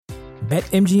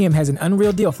BetMGM has an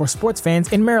unreal deal for sports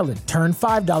fans in Maryland. Turn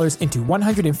 $5 into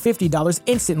 $150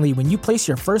 instantly when you place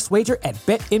your first wager at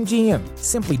BetMGM.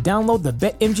 Simply download the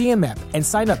BetMGM app and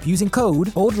sign up using code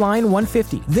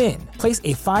OldLine150. Then, place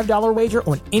a $5 wager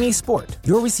on any sport.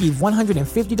 You'll receive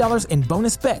 $150 in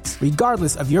bonus bets,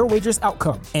 regardless of your wager's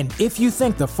outcome. And if you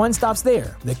think the fun stops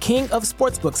there, the king of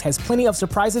sportsbooks has plenty of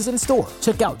surprises in store.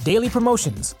 Check out daily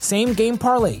promotions, same-game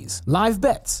parlays, live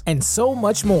bets, and so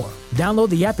much more. Download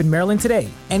the app in Maryland today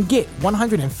and get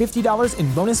 $150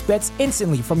 in bonus bets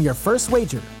instantly from your first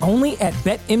wager. Only at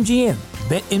BetMGM.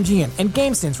 BetMGM and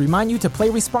GameSense remind you to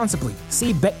play responsibly.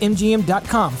 See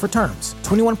BetMGM.com for terms.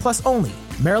 21 plus only.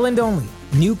 Maryland only.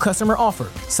 New customer offer.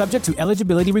 Subject to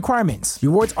eligibility requirements.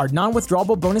 Rewards are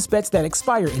non-withdrawable bonus bets that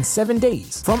expire in 7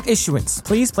 days. From issuance,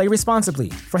 please play responsibly.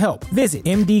 For help, visit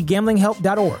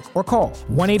mdgamblinghelp.org or call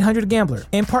 1-800-GAMBLER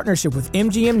in partnership with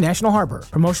MGM National Harbor.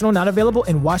 Promotional not available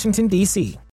in Washington,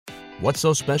 D.C. What's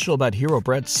so special about Hero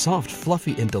Bread's soft,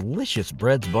 fluffy, and delicious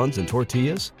breads, buns, and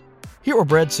tortillas? Hero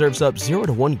Bread serves up 0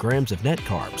 to 1 grams of net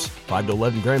carbs, 5 to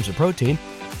 11 grams of protein,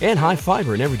 and high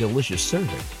fiber in every delicious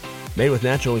serving. Made with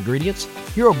natural ingredients,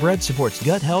 Hero Bread supports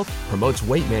gut health, promotes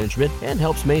weight management, and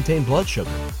helps maintain blood sugar.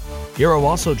 Hero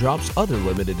also drops other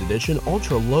limited edition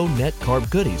ultra-low net carb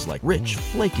goodies like rich,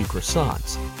 flaky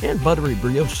croissants and buttery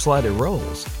brioche slider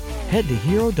rolls. Head to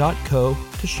hero.co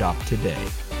to shop today.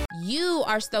 You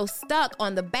are so stuck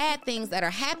on the bad things that are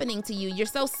happening to you. You're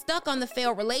so stuck on the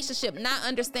failed relationship, not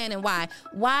understanding why.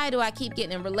 Why do I keep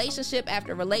getting in relationship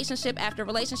after relationship after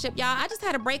relationship? Y'all, I just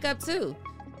had a breakup too.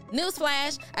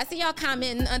 Newsflash, I see y'all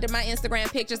commenting under my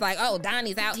Instagram pictures like, oh,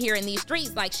 Donnie's out here in these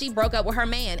streets like she broke up with her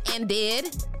man, and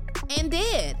did.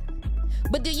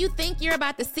 But do you think you're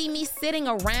about to see me sitting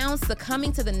around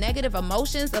succumbing to the negative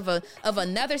emotions of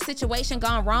another situation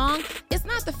gone wrong? It's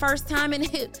not the first time, and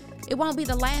it won't be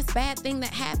the last bad thing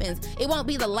that happens. It won't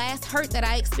be the last hurt that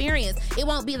I experience. It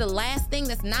won't be the last thing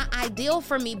that's not ideal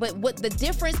for me. But what the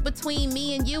difference between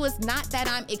me and you is not that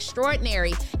I'm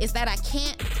extraordinary. It's that I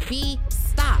can't be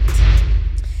stopped.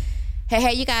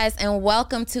 Hey, you guys, and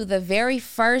welcome to the very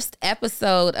first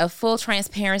episode of Full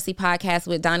Transparency Podcast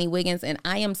with Donni WIggins, and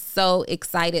I am so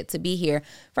excited to be here.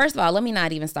 First of all, let me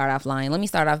not even start off lying. Let me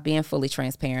start off being fully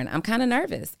transparent. I'm kind of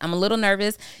nervous. I'm a little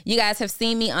nervous. You guys have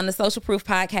seen me on the Social Proof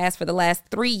Podcast for the last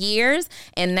 3 years,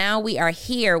 and now we are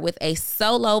here with a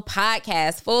solo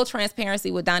podcast, Full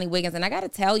Transparency with Donni WIggins, and I got to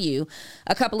tell you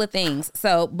a couple of things.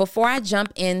 So before I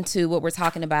jump into what we're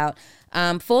talking about,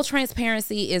 Full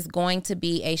Transparency is going to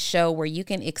be a show where you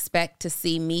can expect to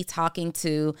see me talking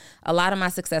to a lot of my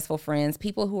successful friends,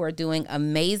 people who are doing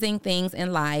amazing things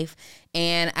in life.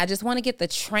 And I just want to get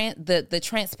the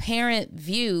transparent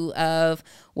view of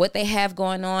what they have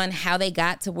going on, how they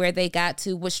got to where they got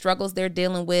to, what struggles they're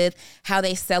dealing with, how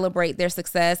they celebrate their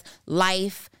success,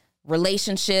 life,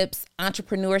 relationships,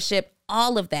 entrepreneurship,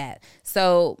 all of that.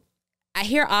 So I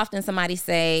hear often somebody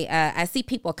say, I see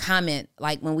people comment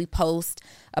like when we post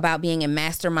about being in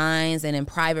masterminds and in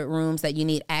private rooms that you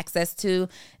need access to,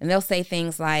 and they'll say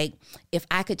things like, if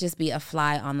I could just be a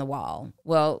fly on the wall.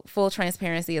 Well, Full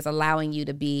Transparency is allowing you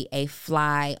to be a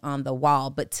fly on the wall.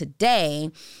 But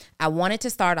today, I wanted to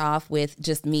start off with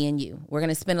just me and you. We're going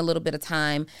to spend a little bit of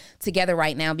time together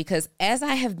right now because as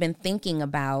I have been thinking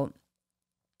about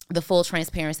the Full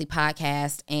Transparency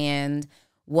Podcast and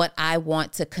what I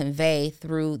want to convey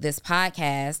through this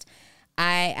podcast,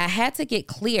 I had to get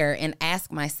clear and ask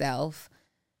myself,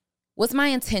 what's my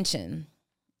intention?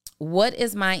 What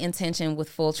is my intention with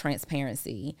Full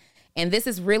Transparency? And this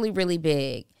is really, really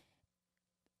big.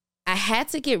 I had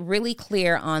to get really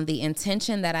clear on the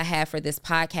intention that I have for this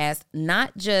podcast,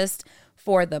 not just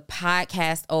for the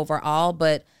podcast overall,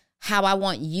 but how I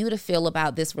want you to feel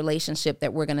about this relationship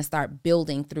that we're going to start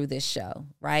building through this show,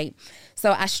 right?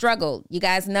 So I struggled. You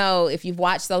guys know, if you've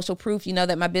watched Social Proof, you know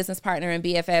that my business partner and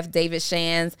BFF, David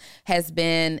Shands, has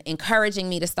been encouraging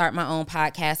me to start my own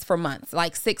podcast for months,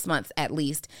 like 6 months at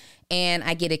least. And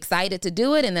I get excited to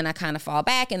do it, and then I kind of fall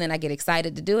back, and then I get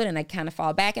excited to do it, and I kind of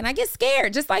fall back, and I get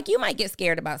scared, just like you might get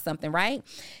scared about something, right?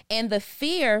 And the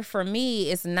fear for me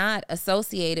is not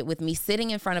associated with me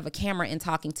sitting in front of a camera and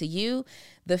talking to you.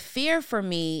 The fear for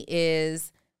me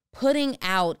is putting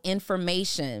out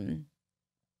information,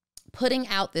 putting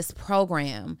out this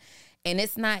program, and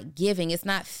it's not giving, it's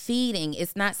not feeding,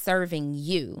 it's not serving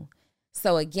you.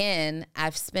 So again,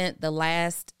 I've spent the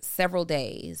last several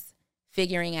days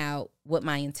figuring out what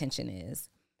my intention is.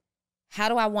 How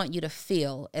do I want you to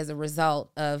feel as a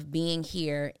result of being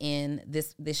here in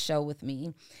this show with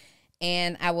me?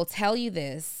 And I will tell you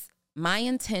this, my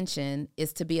intention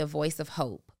is to be a voice of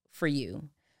hope for you.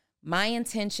 My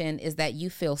intention is that you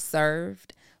feel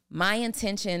served My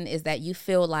intention is that you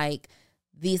feel like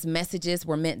these messages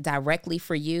were meant directly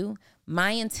for you.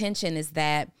 My intention is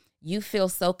that you feel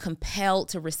so compelled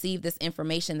to receive this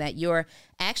information that you're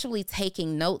actually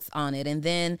taking notes on it. And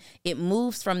then it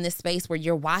moves from this space where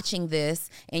you're watching this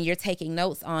and you're taking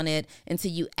notes on it into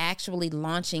you actually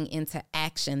launching into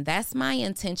action. That's my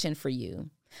intention for you.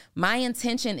 My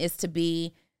intention is to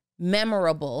be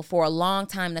memorable for a long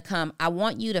time to come. I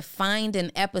want you to find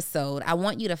an episode. I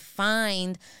want you to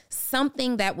find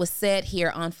something that was said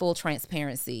here on Full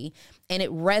Transparency, and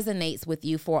it resonates with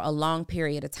you for a long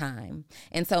period of time.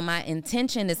 And so my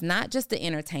intention is not just to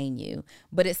entertain you,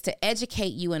 but it's to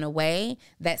educate you in a way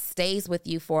that stays with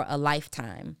you for a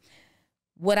lifetime.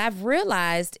 What I've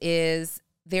realized is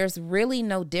there's really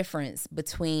no difference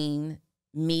between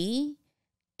me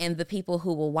and the people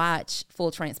who will watch Full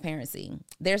Transparency.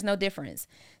 There's no difference.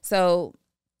 So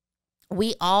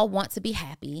we all want to be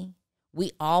happy. We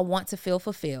all want to feel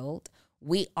fulfilled.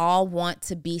 We all want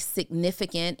to be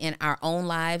significant in our own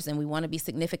lives, and we want to be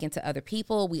significant to other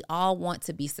people. We all want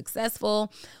to be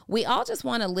successful. We all just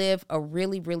want to live a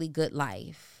really, really good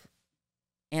life.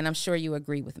 And I'm sure you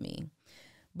agree with me.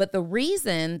 But the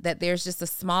reason that there's just a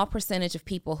small percentage of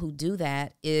people who do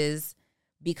that is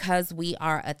because we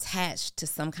are attached to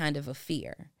some kind of a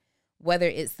fear, whether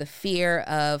it's the fear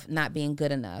of not being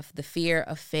good enough, the fear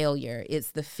of failure,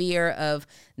 it's the fear of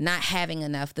not having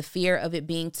enough, the fear of it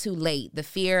being too late, the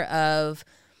fear of,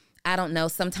 I don't know,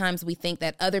 sometimes we think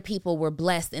that other people were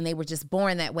blessed and they were just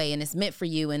born that way and it's meant for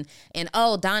you. And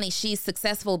oh, Donni, she's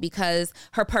successful because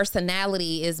her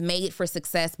personality is made for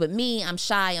success. But me, I'm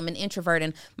shy, I'm an introvert,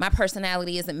 and my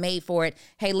personality isn't made for it.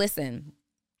 Hey, listen.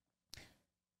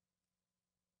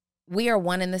 We are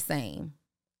one and the same.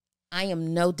 I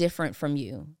am no different from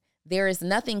you. There is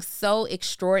nothing so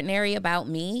extraordinary about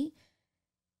me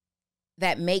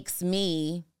that makes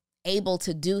me able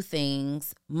to do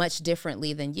things much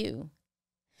differently than you.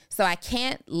 So I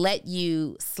can't let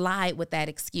you slide with that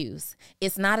excuse.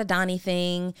 It's not a Donni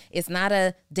thing. It's not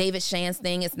a David Shands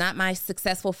thing. It's not my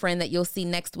successful friend that you'll see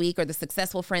next week or the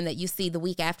successful friend that you see the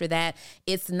week after that.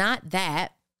 It's not that.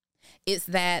 It's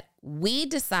that we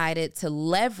decided to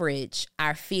leverage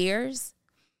our fears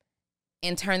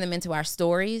and turn them into our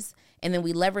stories. And then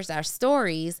we leveraged our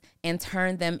stories and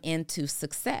turned them into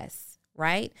success,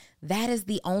 right? That is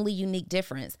the only unique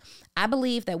difference. I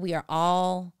believe that we are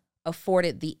all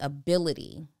afforded the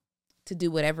ability to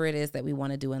do whatever it is that we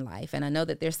want to do in life. And I know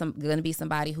that there's going to be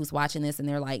somebody who's watching this and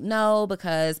they're like, no,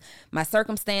 because my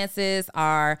circumstances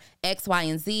are X, Y,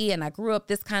 and Z, and I grew up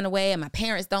this kind of way, and my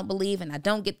parents don't believe, and I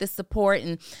don't get this support,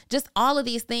 and just all of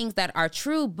these things that are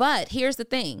true. But here's the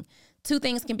thing. Two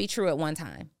things can be true at one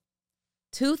time.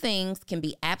 Two things can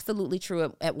be absolutely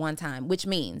true at one time, which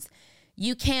means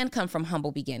you can come from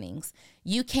humble beginnings.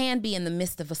 You can be in the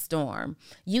midst of a storm.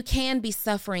 You can be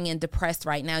suffering and depressed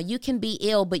right now. You can be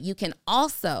ill, but you can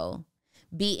also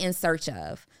be in search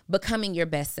of becoming your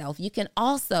best self. You can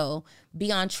also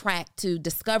be on track to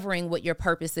discovering what your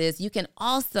purpose is. You can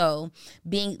also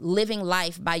be living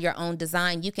life by your own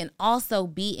design. You can also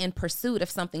be in pursuit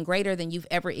of something greater than you've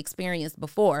ever experienced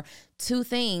before. Two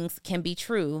things can be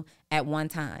true at one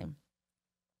time.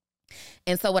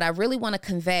 And so what I really want to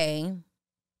convey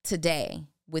today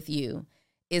with you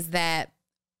is that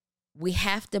we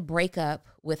have to break up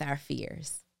with our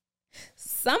fears.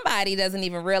 Somebody doesn't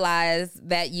even realize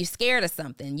that you're scared of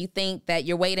something. You think that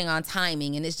you're waiting on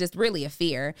timing, and it's just really a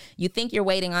fear. You think you're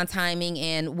waiting on timing,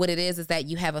 and what it is that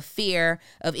you have a fear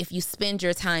of if you spend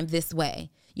your time this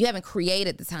way. You haven't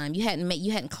created the time. You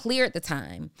hadn't cleared the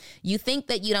time. You think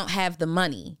that you don't have the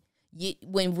money.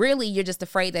 When really you're just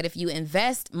afraid that if you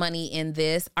invest money in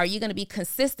this, are you going to be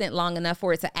consistent long enough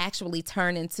for it to actually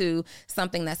turn into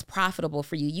something that's profitable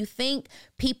for you? You think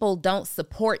people don't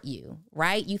support you,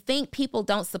 right? You think people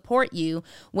don't support you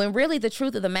when really the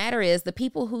truth of the matter is the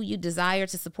people who you desire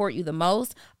to support you the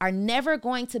most are never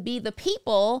going to be the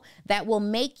people that will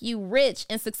make you rich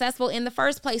and successful in the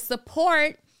first place.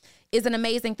 Support is an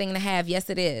amazing thing to have. Yes,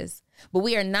 it is. But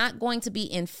we are not going to be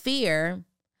in fear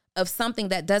of something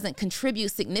that doesn't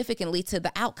contribute significantly to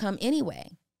the outcome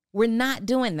anyway. We're not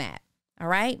doing that, all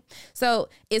right? So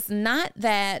it's not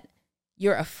that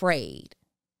you're afraid.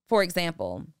 For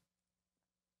example,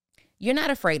 you're not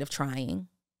afraid of trying.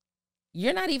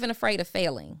 You're not even afraid of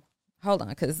failing. Hold on,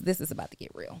 because this is about to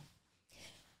get real.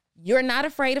 You're not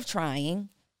afraid of trying,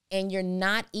 and you're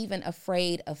not even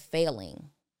afraid of failing.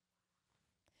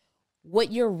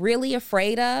 What you're really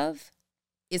afraid of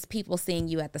is people seeing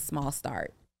you at the small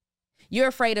start. You're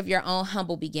afraid of your own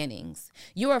humble beginnings.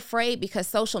 You're afraid because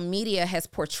social media has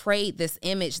portrayed this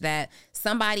image that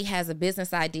somebody has a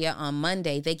business idea on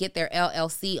Monday, they get their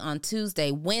LLC on Tuesday,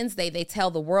 Wednesday they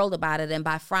tell the world about it, and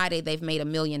by Friday they've made $1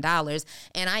 million.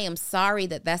 And I am sorry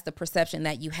that that's the perception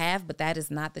that you have, but that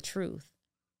is not the truth.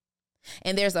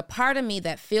 And there's a part of me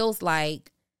that feels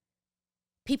like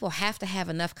people have to have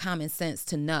enough common sense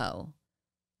to know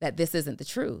that this isn't the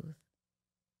truth.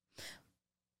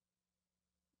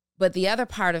 But the other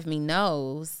part of me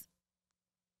knows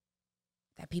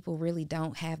that people really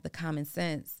don't have the common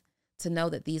sense to know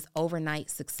that these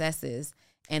overnight successes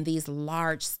and these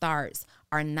large starts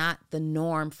are not the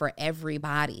norm for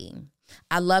everybody.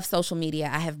 I love social media.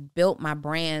 I have built my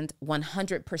brand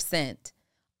 100%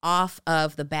 off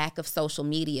of the back of social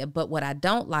media. But what I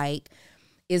don't like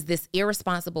is this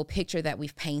irresponsible picture that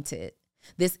we've painted.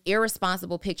 This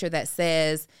irresponsible picture that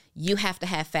says you have to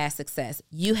have fast success.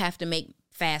 You have to make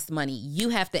fast money. You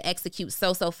have to execute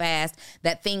so fast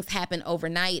that things happen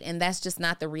overnight. And that's just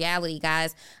not the reality,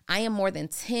 guys. I am more than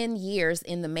 10 years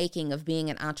in the making of being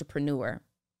an entrepreneur.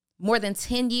 More than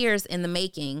 10 years in the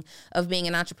making of being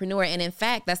an entrepreneur. And in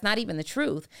fact, that's not even the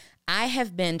truth. I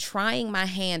have been trying my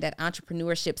hand at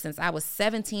entrepreneurship since I was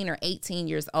 17 or 18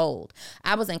 years old.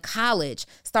 I was in college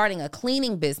starting a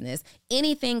cleaning business,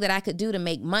 anything that I could do to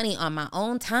make money on my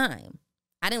own time.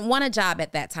 I didn't want a job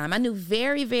at that time. I knew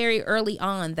very, very early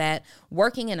on that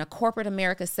working in a corporate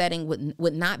America setting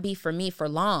would not be for me for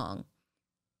long.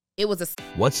 It was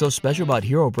What's so special about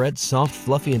Hero Bread's soft,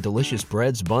 fluffy, and delicious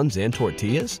breads, buns, and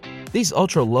tortillas? These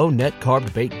ultra-low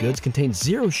net-carb baked goods contain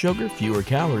zero sugar, fewer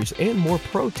calories, and more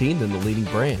protein than the leading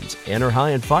brands, and are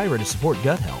high in fiber to support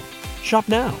gut health. Shop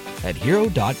now at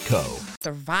hero.co.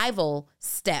 Survival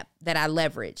step that I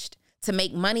leveraged to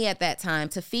make money at that time,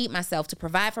 to feed myself, to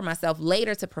provide for myself,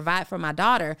 later to provide for my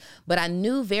daughter. But I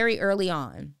knew very early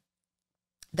on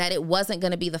that it wasn't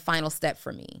going to be the final step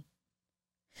for me.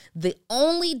 The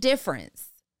only difference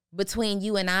between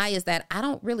you and I is that I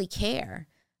don't really care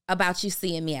about you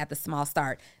seeing me at the small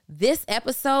start. This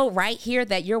episode right here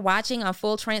that you're watching on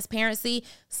Full Transparency,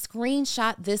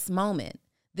 screenshot this moment.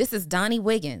 This is Donni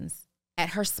WIggins at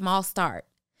her small start.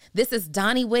 This is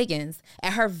Donni WIggins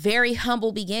at her very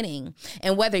humble beginning.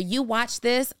 And whether you watch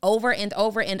this over and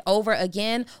over and over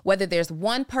again, whether there's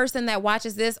one person that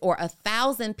watches this or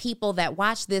 1,000 people that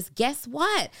watch this, guess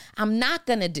what I'm not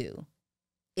going to do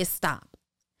is stop.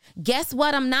 Guess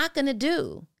what I'm not going to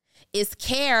do is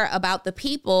care about the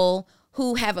people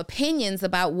who have opinions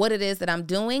about what it is that I'm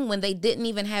doing when they didn't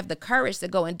even have the courage to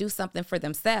go and do something for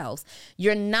themselves.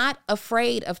 You're not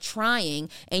afraid of trying,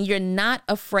 and you're not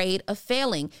afraid of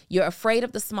failing. You're afraid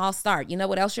of the small start. You know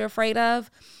what else you're afraid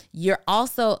of? You're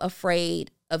also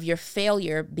afraid of your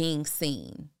failure being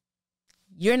seen.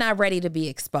 You're not ready to be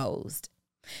exposed.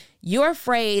 You're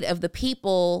afraid of the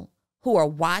people who are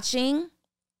watching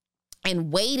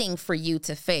and waiting for you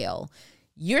to fail.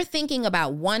 You're thinking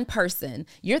about one person.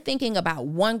 You're thinking about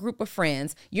one group of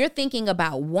friends. You're thinking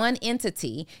about one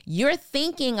entity. You're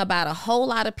thinking about a whole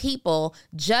lot of people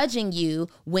judging you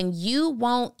when you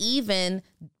won't even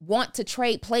want to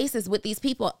trade places with these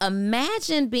people.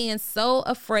 Imagine being so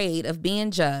afraid of being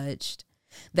judged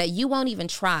that you won't even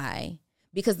try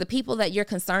because the people that you're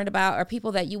concerned about are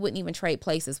people that you wouldn't even trade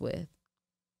places with.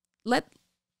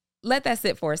 Let that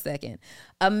sit for a second.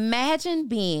 Imagine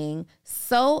being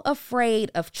so afraid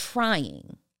of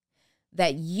trying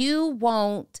that you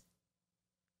won't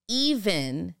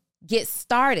even get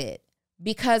started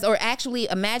because, or actually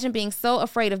imagine being so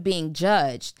afraid of being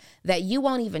judged that you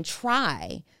won't even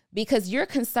try because you're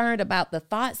concerned about the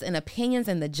thoughts and opinions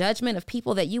and the judgment of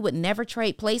people that you would never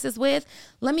trade places with.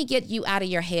 Let me get you out of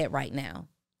your head right now.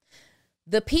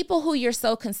 The people who you're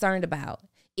so concerned about,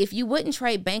 if you wouldn't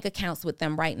trade bank accounts with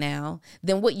them right now,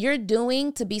 then what you're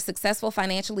doing to be successful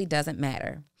financially doesn't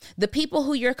matter. The people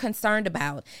who you're concerned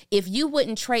about, if you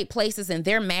wouldn't trade places in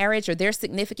their marriage or their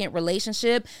significant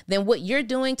relationship, then what you're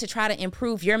doing to try to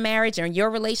improve your marriage or your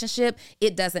relationship,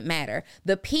 it doesn't matter.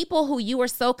 The people who you are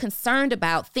so concerned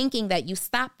about thinking that you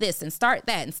stop this and start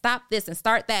that and stop this and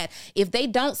start that, if they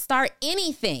don't start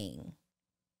anything,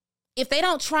 if they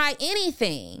don't try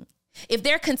anything, if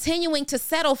they're continuing to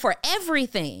settle for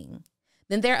everything,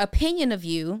 then their opinion of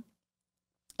you,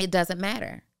 it doesn't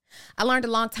matter. I learned a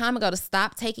long time ago to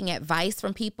stop taking advice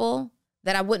from people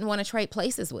that I wouldn't want to trade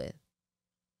places with.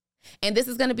 And this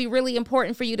is going to be really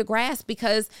important for you to grasp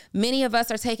because many of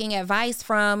us are taking advice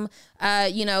from our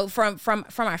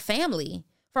family,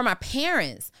 from our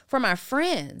parents, from our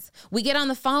friends. We get on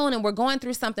the phone and we're going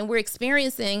through something. We're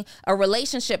experiencing a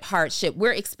relationship hardship.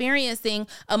 We're experiencing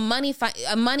a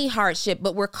money hardship,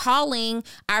 but we're calling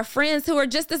our friends who are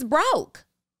just as broke.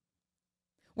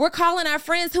 We're calling our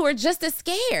friends who are just as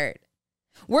scared.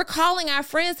 We're calling our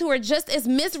friends who are just as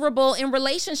miserable in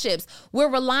relationships.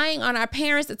 We're relying on our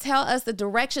parents to tell us the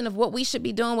direction of what we should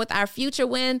be doing with our future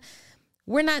when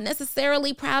we're not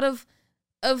necessarily proud of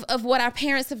what our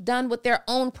parents have done with their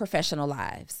own professional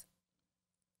lives.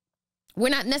 We're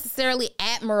not necessarily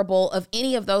admirable of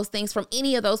any of those things from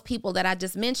any of those people that I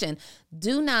just mentioned.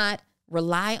 Do not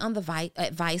rely on the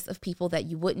advice of people that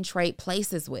you wouldn't trade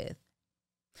places with.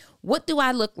 What do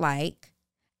I look like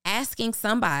asking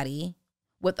somebody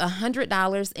with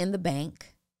 $100 in the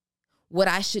bank what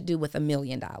I should do with $1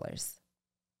 million?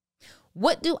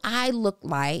 What do I look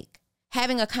like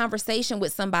having a conversation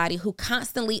with somebody who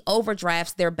constantly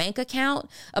overdrafts their bank account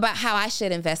about how I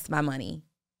should invest my money?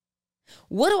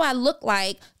 What do I look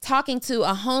like talking to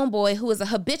a homeboy who is a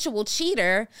habitual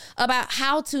cheater about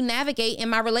how to navigate in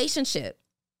my relationship?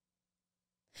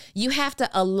 You have to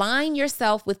align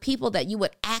yourself with people that you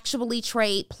would actually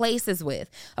trade places with.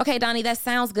 Okay, Donni, that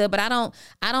sounds good, but I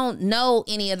don't know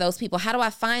any of those people. How do I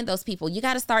find those people? You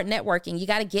got to start networking. You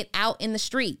got to get out in the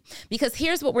street, because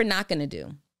here's what we're not going to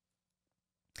do.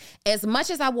 As much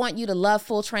as I want you to love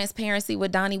full transparency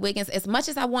with Donni WIggins, as much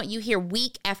as I want you here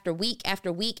week after week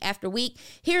after week after week,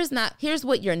 here's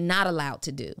what you're not allowed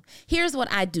to do. Here's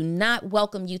what I do not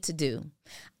welcome you to do.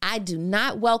 I do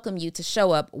not welcome you to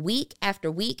show up week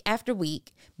after week after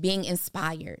week being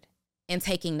inspired and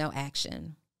taking no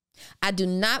action. I do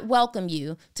not welcome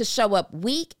you to show up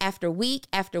week after week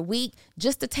after week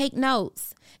just to take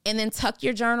notes and then tuck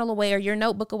your journal away or your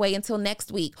notebook away until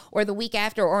next week or the week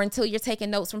after or until you're taking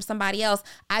notes from somebody else.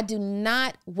 I do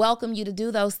not welcome you to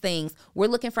do those things. We're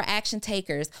looking for action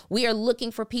takers. We are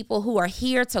looking for people who are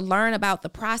here to learn about the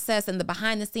process and the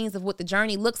behind the scenes of what the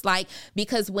journey looks like,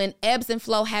 because when ebbs and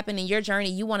flow happen in your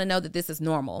journey, you want to know that this is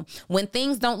normal. When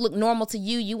things don't look normal to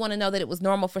you, you want to know that it was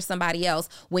normal for somebody else.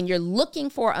 When you're looking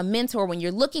for a mentor, when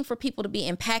you're looking for people to be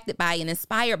impacted by and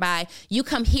inspired by, you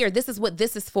come here. This is what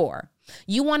this is for.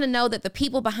 You want to know that the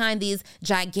people behind these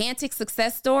gigantic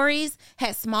success stories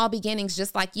had small beginnings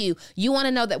just like you. You want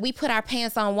to know that we put our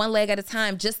pants on one leg at a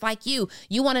time just like you.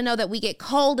 You want to know that we get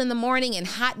cold in the morning and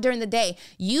hot during the day.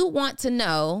 You want to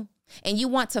know and you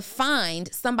want to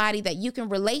find somebody that you can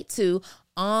relate to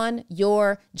on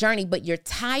your journey, but you're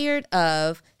tired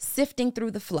of sifting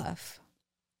through the fluff.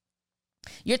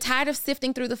 You're tired of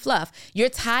sifting through the fluff. You're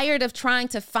tired of trying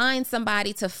to find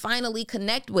somebody to finally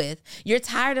connect with. You're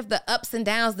tired of the ups and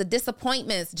downs, the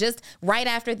disappointments just right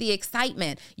after the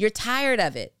excitement. You're tired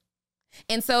of it.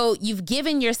 And so you've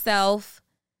given yourself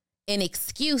an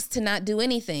excuse to not do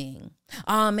anything.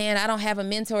 Oh man, I don't have a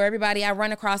mentor. Everybody I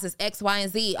run across is X, Y,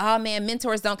 and Z. Oh man,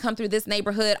 mentors don't come through this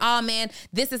neighborhood. Oh man,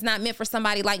 this is not meant for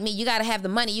somebody like me. You got to have the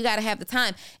money. You got to have the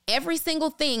time. Every single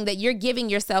thing that you're giving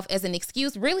yourself as an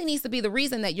excuse really needs to be the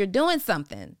reason that you're doing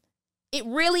something. It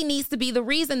really needs to be the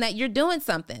reason that you're doing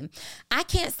something. I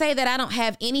can't say that I don't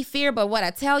have any fear, but what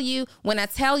I tell you, when I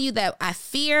tell you that I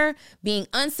fear being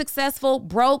unsuccessful,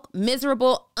 broke,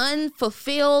 miserable,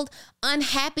 unfulfilled,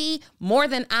 unhappy more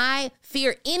than I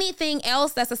fear anything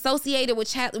else that's associated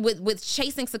with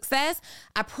chasing success,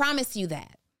 I promise you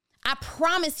that. I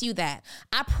promise you that.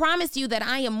 I promise you that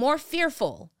I am more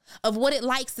fearful of what it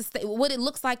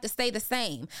looks like to stay the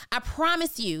same. I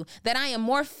promise you that I am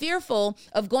more fearful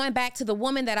of going back to the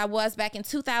woman that I was back in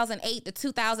 2008 to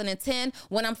 2010,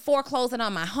 when I'm foreclosing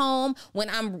on my home,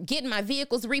 when I'm getting my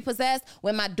vehicles repossessed,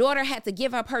 when my daughter had to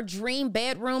give up her dream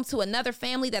bedroom to another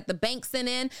family that the bank sent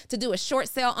in to do a short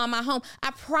sale on my home.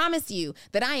 I promise you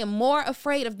that I am more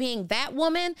afraid of being that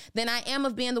woman than I am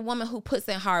of being the woman who puts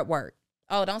in hard work.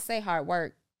 Oh, don't say hard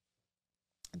work.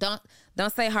 Don't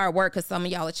say hard work, because some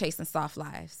of y'all are chasing soft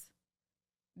lives.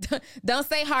 Don't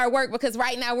say hard work, because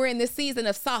right now we're in this season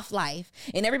of soft life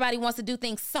and everybody wants to do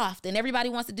things soft and everybody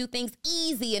wants to do things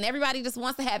easy and everybody just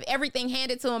wants to have everything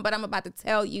handed to them. But I'm about to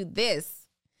tell you this.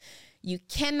 You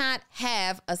cannot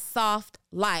have a soft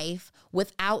life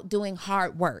without doing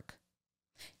hard work.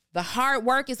 The hard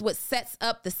work is what sets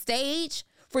up the stage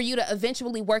for you to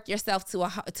eventually work yourself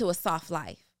to a soft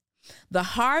life. The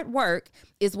hard work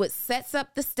is what sets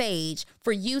up the stage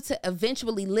for you to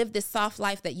eventually live this soft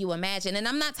life that you imagine. And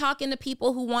I'm not talking to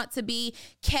people who want to be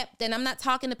kept, and I'm not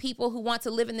talking to people who want to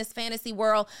live in this fantasy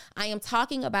world. I am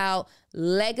talking about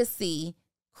legacy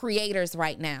creators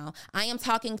right now. I am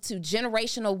talking to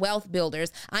generational wealth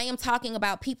builders. I am talking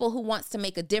about people who wants to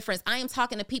make a difference. I am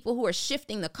talking to people who are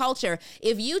shifting the culture.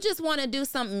 If you just want to do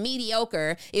something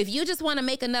mediocre, if you just want to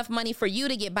make enough money for you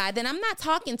to get by, then I'm not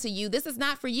talking to you. This is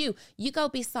not for you. You go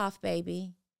be soft,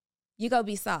 baby. You go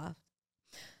be soft.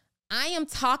 I am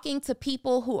talking to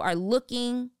people who are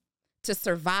looking to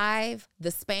survive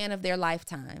the span of their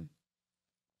lifetime.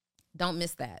 Don't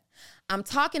miss that. I'm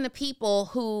talking to people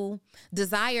who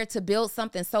desire to build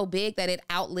something so big that it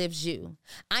outlives you.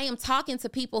 I am talking to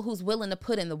people who's willing to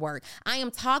put in the work. I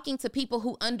am talking to people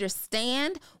who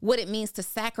understand what it means to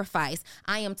sacrifice.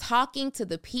 I am talking to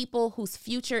the people whose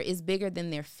future is bigger than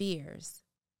their fears.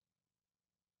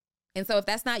 And so if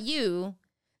that's not you,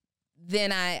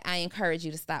 then I encourage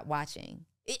you to stop watching.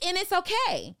 And it's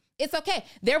okay. It's okay.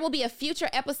 There will be a future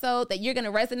episode that you're going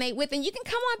to resonate with, and you can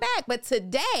come on back. But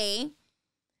today,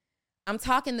 I'm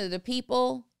talking to the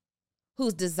people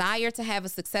whose desire to have a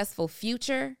successful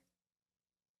future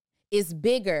is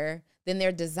bigger than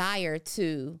their desire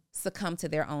to succumb to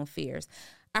their own fears.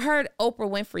 I heard Oprah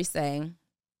Winfrey say,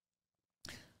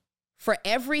 for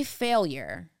every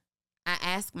failure, I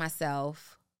ask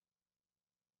myself,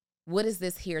 what is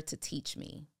this here to teach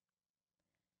me?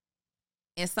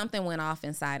 And something went off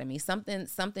inside of me.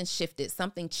 Something shifted.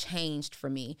 Something changed for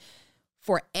me.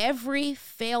 For every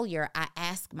failure, I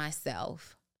ask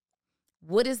myself,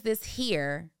 what is this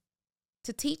here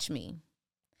to teach me?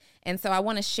 And so I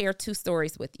want to share two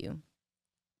stories with you.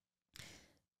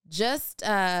 Just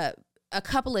a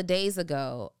couple of days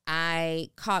ago, I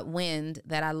caught wind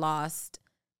that I lost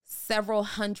several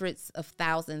hundreds of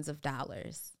thousands of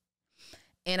dollars.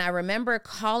 And I remember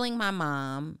calling my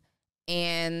mom,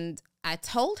 and I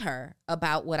told her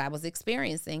about what I was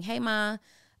experiencing. Hey, Ma,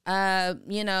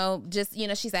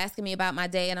 she's asking me about my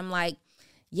day. And I'm like,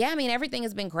 yeah, I mean, everything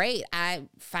has been great. I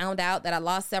found out that I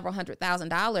lost several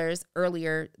 $100,000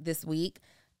 earlier this week.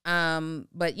 But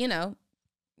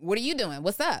what are you doing?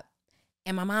 What's up?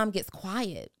 And my mom gets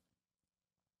quiet.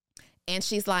 And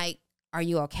she's like, are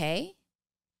you okay?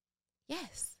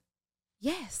 Yes,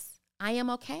 I am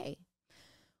okay.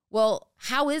 Well,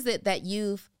 how is it that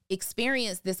you've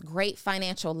experienced this great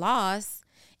financial loss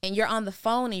and you're on the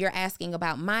phone and you're asking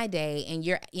about my day and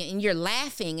you're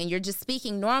laughing and you're just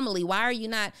speaking normally? Why are you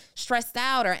not stressed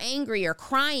out or angry or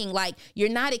crying? Like, you're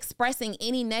not expressing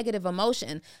any negative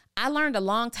emotion. I learned a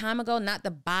long time ago not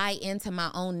to buy into my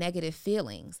own negative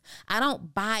feelings. I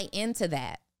don't buy into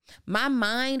that. My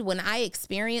mind, when I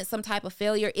experience some type of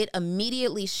failure, it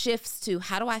immediately shifts to,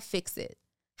 how do I fix it?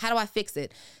 How do I fix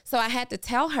it? So I had to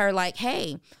tell her, like,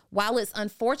 hey, while it's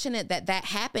unfortunate that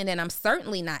happened, and I'm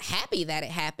certainly not happy that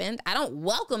it happened, I don't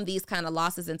welcome these kind of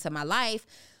losses into my life.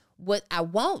 What I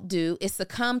won't do is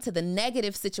succumb to the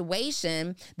negative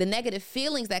situation, the negative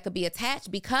feelings that could be attached,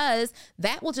 because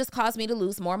that will just cause me to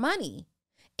lose more money.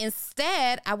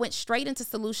 Instead, I went straight into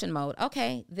solution mode.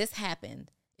 Okay, this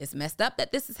happened. It's messed up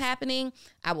that this is happening.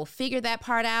 I will figure that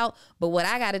part out. But what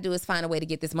I got to do is find a way to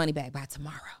get this money back by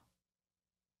tomorrow.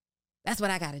 That's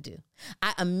what I got to do.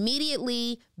 I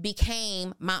immediately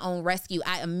became my own rescue.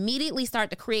 I immediately start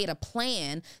to create a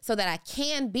plan so that I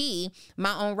can be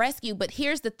my own rescue. But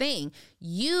here's the thing.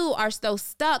 You are so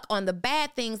stuck on the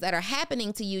bad things that are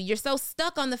happening to you. You're so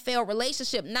stuck on the failed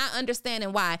relationship, not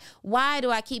understanding why. Why do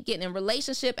I keep getting in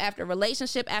relationship after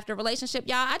relationship after relationship?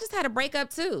 Y'all, I just had a breakup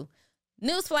too.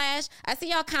 Newsflash, I see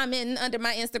y'all commenting under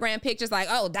my Instagram pictures like,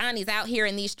 oh, Donnie's out here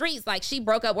in these streets like she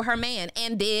broke up with her man,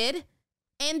 and did.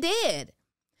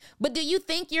 But do you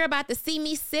think you're about to see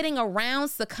me sitting around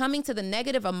succumbing to the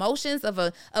negative emotions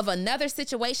of another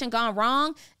situation gone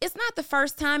wrong? It's not the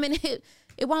first time, and it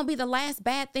won't be the last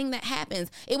bad thing that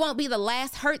happens. It won't be the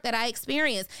last hurt that I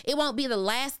experience. It won't be the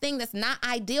last thing that's not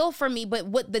ideal for me. But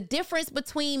what the difference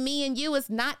between me and you is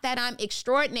not that I'm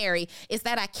extraordinary. It's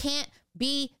that I can't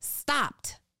be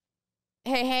stopped.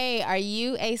 Hey, are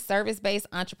you a service-based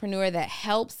entrepreneur that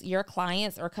helps your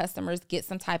clients or customers get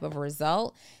some type of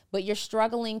result, but you're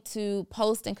struggling to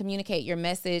post and communicate your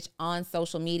message on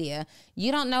social media?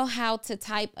 You don't know how to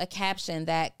type a caption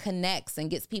that connects and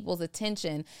gets people's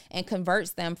attention and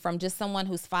converts them from just someone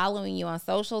who's following you on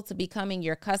social to becoming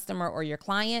your customer or your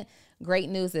client? Great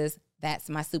news is that's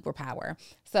my superpower.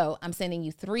 So I'm sending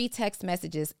you 3 text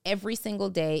messages every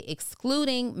single day,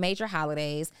 excluding major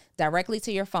holidays, directly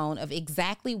to your phone of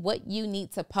exactly what you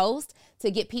need to post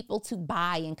to get people to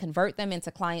buy and convert them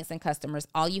into clients and customers.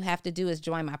 All you have to do is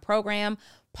join my program,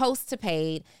 Post to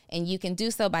Paid, and you can do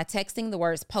so by texting the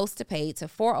words Post to Paid to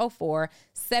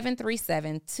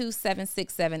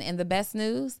 404-737-2767. And the best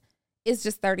news is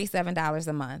just $37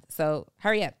 a month. So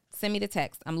hurry up, send me the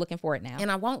text. I'm looking for it now.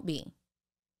 And I won't be.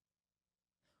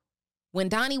 When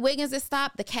Donni WIggins is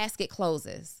stopped, the casket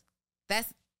closes.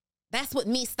 That's what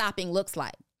me stopping looks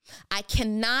like. I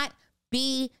cannot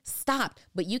be stopped,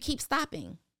 but you keep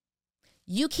stopping.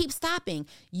 You keep stopping.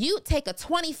 You take a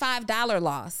 $25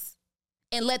 loss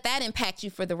and let that impact you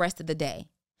for the rest of the day.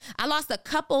 I lost a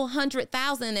couple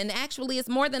 $100,000, and actually it's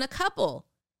more than a couple.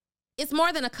 It's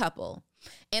more than a couple.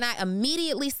 And I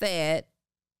immediately said,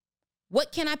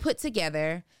 what can I put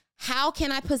together? How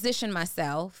can I position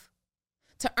myself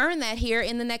to earn that here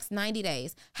in the next 90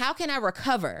 days? How can I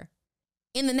recover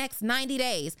in the next 90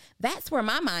 days? That's where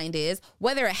my mind is.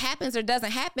 Whether it happens or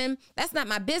doesn't happen, that's not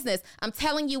my business. I'm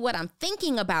telling you what I'm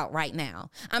thinking about right now.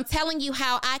 I'm telling you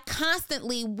how I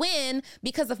constantly win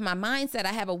because of my mindset.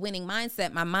 I have a winning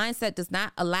mindset. My mindset does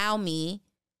not allow me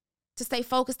to stay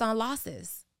focused on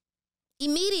losses.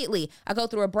 Immediately, I go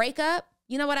through a breakup.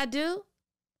 You know what I do?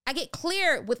 I get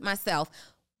clear with myself.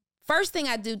 First thing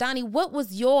I do, Donni, what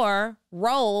was your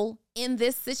role in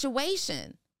this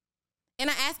situation? And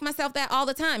I ask myself that all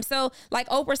the time. So like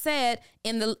Oprah said,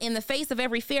 in the face of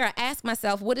every fear, I ask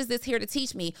myself, what is this here to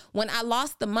teach me? When I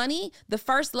lost the money, the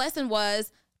first lesson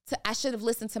was I should have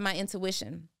listened to my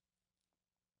intuition.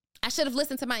 I should have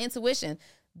listened to my intuition.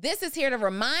 This is here to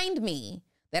remind me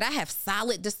that I have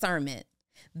solid discernment.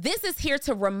 This is here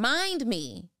to remind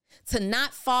me to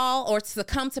not fall or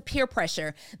succumb to peer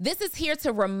pressure. This is here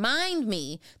to remind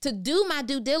me to do my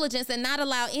due diligence and not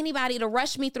allow anybody to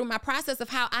rush me through my process of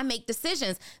how I make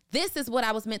decisions. This is what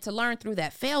I was meant to learn through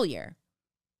that failure.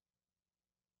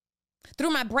 Through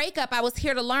my breakup, I was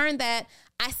here to learn that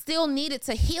I still needed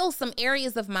to heal some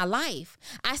areas of my life.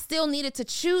 I still needed to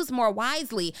choose more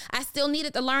wisely. I still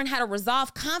needed to learn how to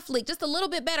resolve conflict just a little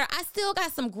bit better. I still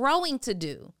got some growing to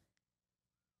do.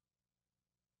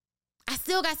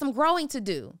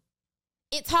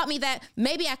 It taught me that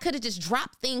maybe I could have just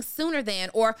dropped things sooner than,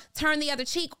 or turned the other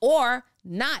cheek, or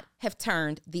not have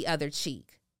turned the other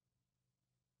cheek.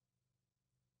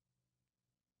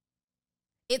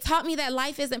 It taught me that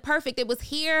life isn't perfect. It was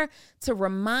here to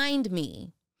remind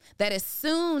me that as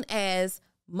soon as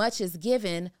much is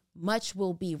given, much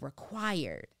will be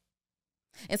required.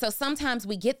 And so sometimes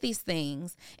we get these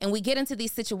things and we get into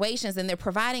these situations and they're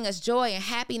providing us joy and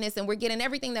happiness and we're getting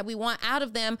everything that we want out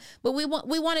of them, but we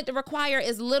want it to require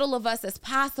as little of us as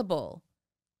possible.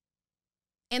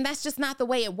 And that's just not the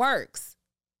way it works.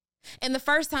 And the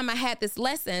first time I had this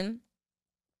lesson,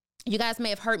 you guys may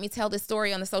have heard me tell this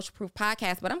story on the Social Proof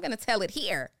podcast, but I'm going to tell it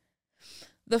here.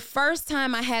 The first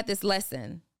time I had this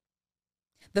lesson,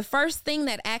 the first thing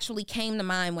that actually came to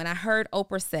mind when I heard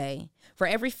Oprah say, for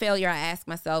every failure, I ask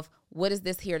myself, what is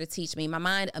this here to teach me? My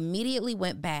mind immediately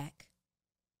went back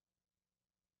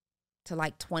to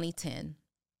like 2010.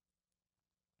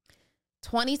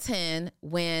 2010,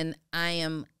 when I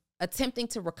am attempting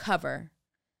to recover.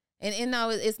 And no,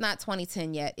 it's not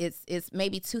 2010 yet. It's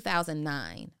maybe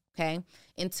 2009, okay?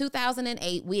 In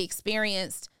 2008, we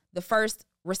experienced the first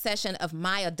recession of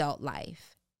my adult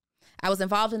life. I was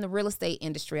involved in the real estate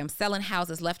industry. I'm selling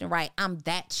houses left and right. I'm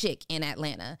that chick in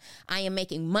Atlanta. I am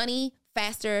making money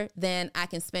faster than I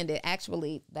can spend it.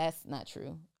 Actually, that's not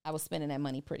true. I was spending that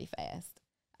money pretty fast.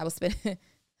 I was spending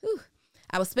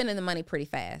the money pretty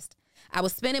fast. I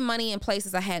was spending money in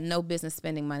places I had no business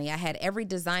spending money. I had every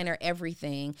designer,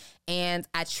 everything. And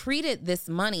I treated this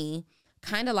money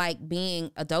kind of like being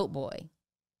a dope boy.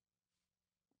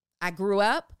 I grew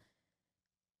up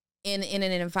in an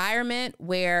environment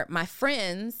where my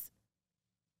friends,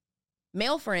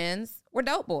 male friends, were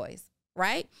dope boys,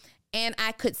 right? And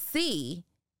I could see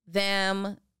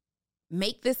them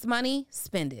make this money,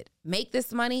 spend it. Make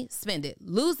this money, spend it.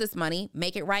 Lose this money,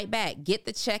 make it right back. Get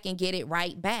the check and get it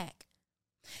right back.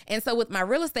 And so with my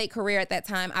real estate career at that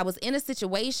time, I was in a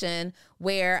situation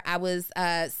where I was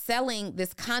selling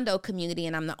this condo community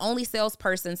and I'm the only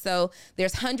salesperson. So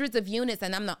there's hundreds of units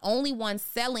and I'm the only one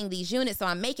selling these units. So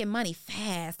I'm making money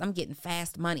fast. I'm getting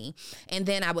fast money. And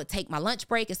then I would take my lunch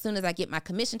break as soon as I get my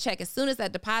commission check, as soon as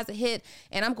that deposit hit,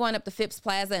 and I'm going up to Phipps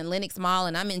Plaza and Lenox Mall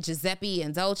and I'm in Giuseppe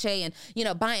and Dolce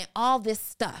and, buying all this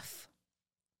stuff.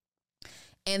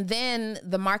 And then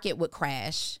the market would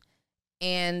crash.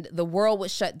 And the world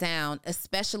would shut down,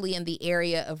 especially in the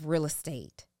area of real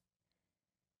estate.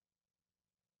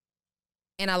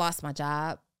 And I lost my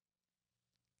job.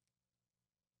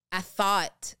 I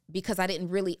thought, because I didn't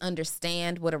really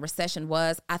understand what a recession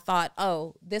was, I thought,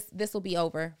 oh, this will be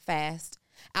over fast.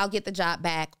 I'll get the job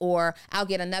back, or I'll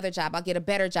get another job. I'll get a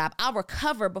better job. I'll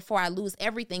recover before I lose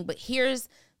everything. But here's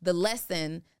the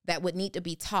lesson that would need to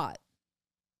be taught,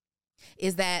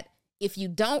 is that if you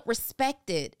don't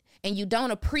respect it, and you don't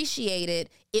appreciate it,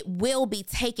 it will be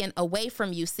taken away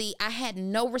from you. See, I had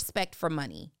no respect for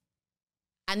money.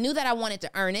 I knew that I wanted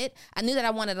to earn it. I knew that I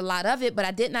wanted a lot of it, but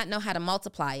I did not know how to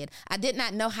multiply it. I did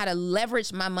not know how to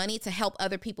leverage my money to help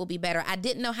other people be better. I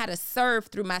didn't know how to serve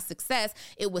through my success.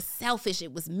 It was selfish.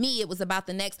 It was me. It was about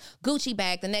the next Gucci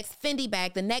bag, the next Fendi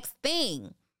bag, the next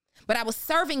thing. But I was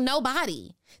serving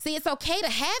nobody. See, it's okay to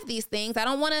have these things. I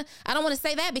don't want to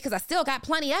say that because I still got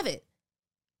plenty of it.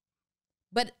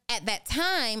 But at that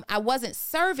time, I wasn't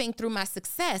serving through my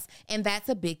success, and that's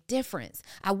a big difference.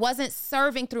 I wasn't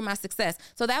serving through my success.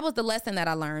 So that was the lesson that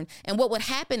I learned. And what would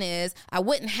happen is I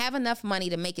wouldn't have enough money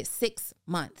to make it 6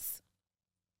 months.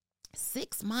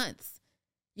 6 months.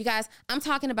 You guys, I'm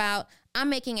talking about, I'm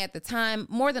making at the time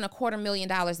more than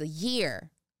 $250,000 a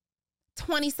year.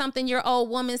 20-something-year-old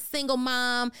woman, single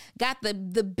mom, got the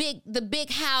big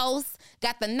house,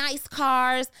 got the nice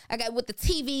cars. I got with the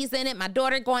TVs in it. My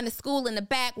daughter going to school in the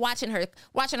back, watching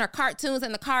her cartoons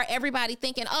in the car. Everybody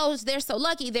thinking, oh, they're so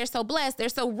lucky, they're so blessed, they're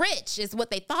so rich, is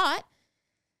what they thought.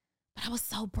 But I was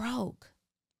so broke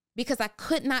because I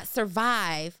could not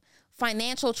survive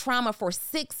financial trauma for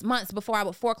 6 months before I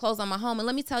would foreclose on my home. And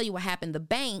let me tell you what happened. The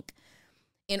bank,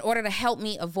 in order to help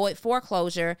me avoid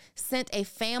foreclosure, sent a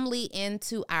family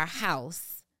into our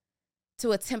house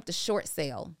to attempt a short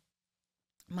sale.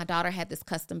 My daughter had this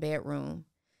custom bedroom.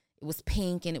 It was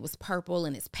pink and it was purple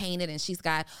and it's painted and she's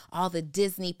got all the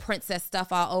Disney princess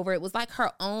stuff all over. It was like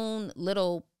her own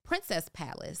little princess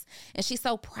palace. And she's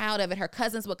so proud of it. Her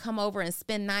cousins would come over and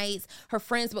spend nights. Her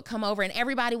friends would come over and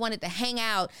everybody wanted to hang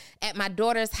out at my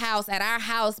daughter's house, at our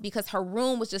house, because her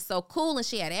room was just so cool and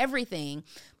she had everything.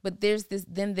 But there's this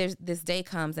day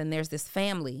comes and there's this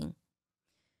family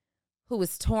who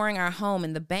was touring our home,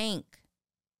 and the bank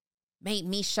made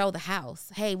me show the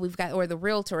house. Hey, we've got, or the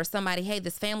realtor or somebody, hey,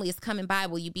 this family is coming by.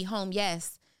 Will you be home?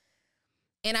 Yes.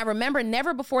 And I remember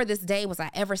never before this day was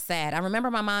I ever sad. I remember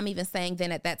my mom even saying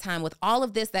then at that time, with all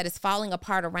of this that is falling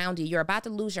apart around you, you're about to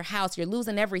lose your house, you're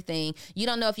losing everything. You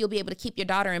don't know if you'll be able to keep your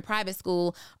daughter in private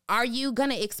school. Are you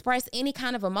going to express any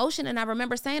kind of emotion? And I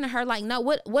remember saying to her, like, no,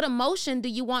 what emotion do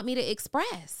you want me to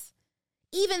express?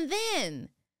 Even then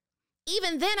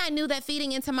I knew that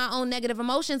feeding into my own negative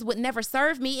emotions would never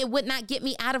serve me. It would not get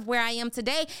me out of where I am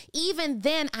today. Even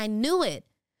then I knew it.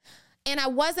 And I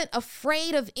wasn't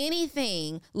afraid of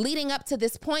anything leading up to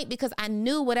this point because I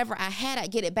knew whatever I had, I'd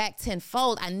get it back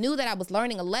tenfold. I knew that I was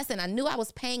learning a lesson. I knew I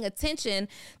was paying attention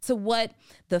to what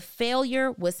the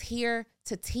failure was here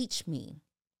to teach me.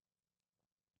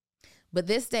 But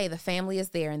this day, the family is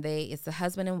there, and it's a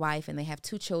husband and wife, and they have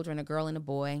 2 children, a girl and a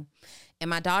boy. And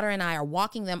my daughter and I are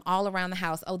walking them all around the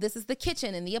house. Oh, this is the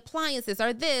kitchen, and the appliances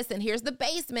are this, and here's the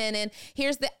basement, and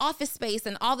here's the office space,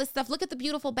 and all this stuff. Look at the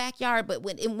beautiful backyard. But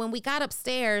when we got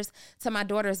upstairs to my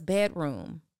daughter's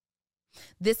bedroom,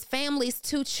 this family's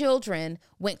 2 children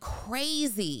went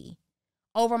crazy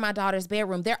over my daughter's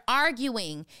bedroom. They're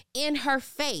arguing in her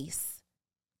face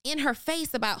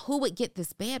about who would get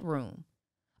this bedroom.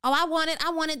 Oh, I want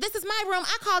it. This is my room.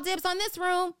 I call dibs on this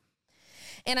room.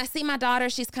 And I see my daughter,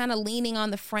 she's kind of leaning on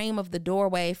the frame of the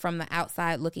doorway from the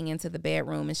outside looking into the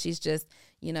bedroom. And she's just,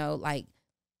 like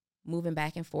moving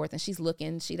back and forth. And she's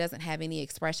looking. She doesn't have any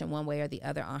expression one way or the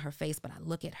other on her face. But I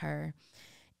look at her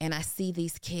and I see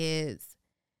these kids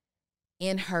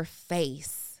in her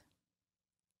face,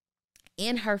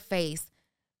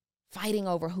 fighting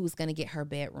over who's going to get her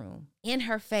bedroom. In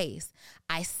her face,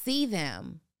 I see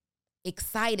them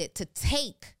excited to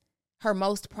take her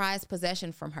most prized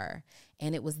possession from her.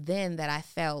 And it was then that I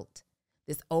felt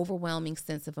this overwhelming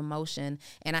sense of emotion.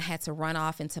 And I had to run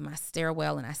off into my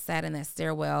stairwell, and I sat in that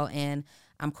stairwell and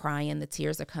I'm crying. The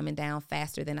tears are coming down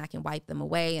faster than I can wipe them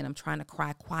away. And I'm trying to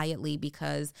cry quietly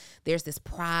because there's this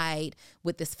pride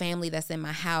with this family that's in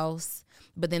my house.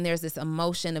 But then there's this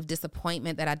emotion of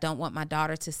disappointment that I don't want my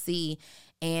daughter to see.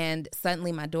 And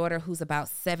suddenly my daughter, who's about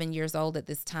 7 years old at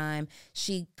this time,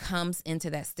 she comes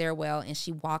into that stairwell and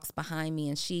she walks behind me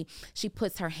and she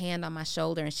puts her hand on my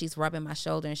shoulder and she's rubbing my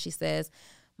shoulder and she says,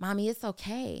 "Mommy, it's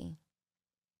okay.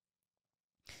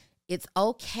 It's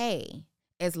okay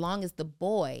as long as the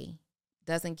boy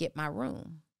doesn't get my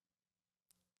room."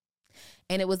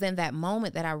 And it was in that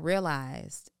moment that I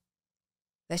realized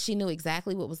that she knew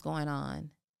exactly what was going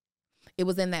on. It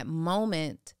was in that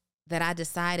moment that I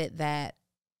decided that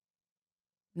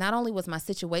not only was my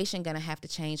situation going to have to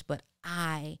change, but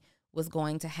I was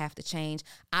going to have to change.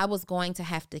 I was going to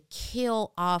have to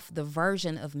kill off the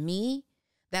version of me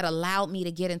that allowed me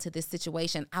to get into this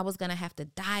situation. I was going to have to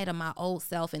die to my old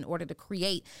self in order to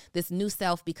create this new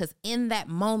self, because in that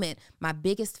moment, my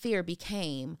biggest fear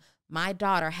became my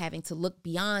daughter having to look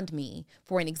beyond me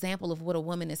for an example of what a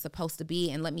woman is supposed to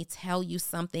be. And let me tell you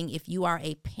something, if you are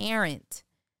a parent,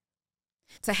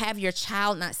 To have your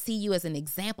child not see you as an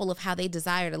example of how they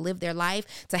desire to live their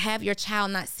life, to have your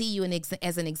child not see you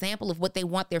as an example of what they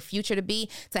want their future to be,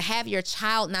 to have your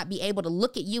child not be able to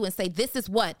look at you and say, this is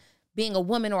what being a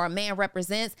woman or a man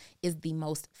represents, is the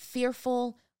most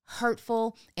fearful,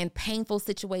 hurtful, and painful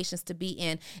situations to be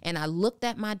in. And I looked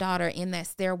at my daughter in that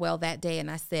stairwell that day and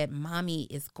I said, Mommy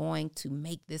is going to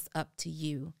make this up to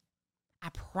you. I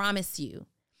promise you.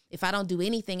 If I don't do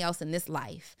anything else in this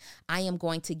life, I am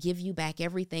going to give you back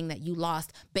everything that you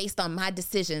lost based on my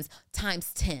decisions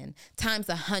times 10, times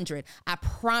 100. I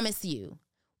promise you,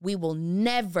 we will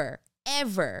never,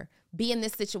 ever be in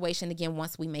this situation again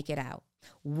once we make it out.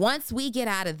 Once we get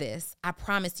out of this, I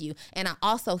promise you. And I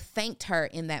also thanked her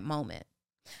in that moment.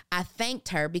 I thanked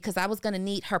her because I was going to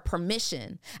need her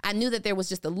permission. I knew that there was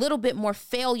just a little bit more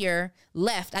failure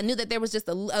left. I knew that there was just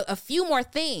a few more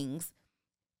things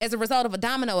as a result of a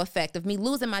domino effect of me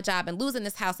losing my job and losing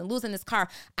this house and losing this car.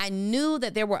 I knew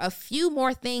that there were a few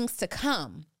more things to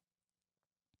come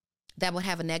that would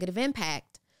have a negative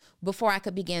impact before I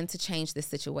could begin to change this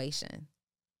situation.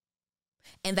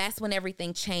 And that's when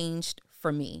everything changed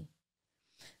for me.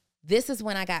 This is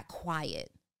when I got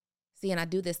quiet. See, and I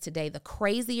do this today. The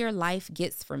crazier life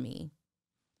gets for me,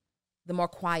 the more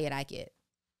quiet I get.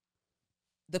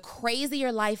 The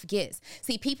crazier life gets.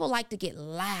 See, people like to get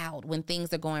loud when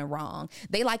things are going wrong.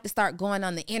 They like to start going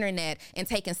on the internet and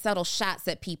taking subtle shots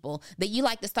at people. That you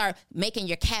like to start making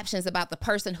your captions about the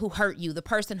person who hurt you, the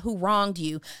person who wronged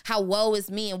you, how woe is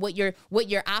me, and what your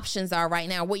options are right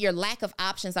now, what your lack of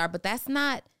options are. But that's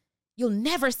not, you'll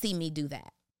never see me do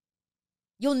that.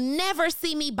 You'll never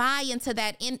see me buy into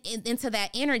that into that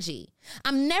energy.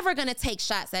 I'm never going to take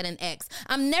shots at an ex.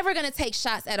 I'm never going to take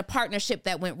shots at a partnership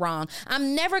that went wrong.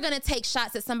 I'm never going to take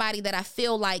shots at somebody that I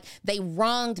feel like they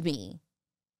wronged me.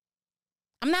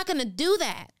 I'm not going to do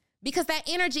that because that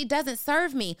energy doesn't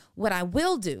serve me. What I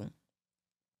will do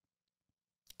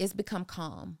is become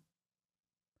calm,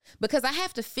 because I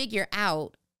have to figure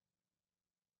out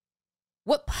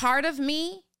what part of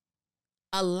me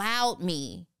allowed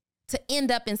me to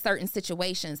end up in certain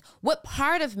situations. What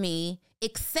part of me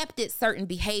accepted certain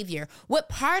behavior? What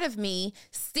part of me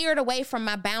steered away from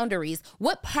my boundaries?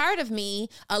 What part of me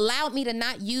allowed me to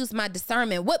not use my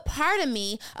discernment? What part of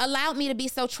me allowed me to be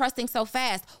so trusting so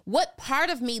fast? What part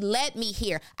of me led me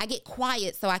here? I get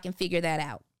quiet so I can figure that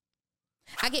out.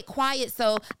 I get quiet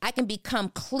so I can become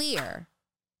clear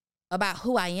about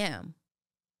who I am.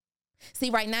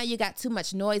 See, right now you got too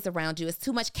much noise around you. It's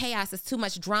too much chaos. It's too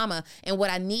much drama. And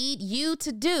what I need you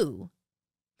to do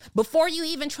before you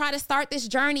even try to start this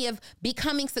journey of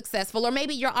becoming successful, or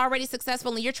maybe you're already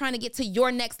successful and you're trying to get to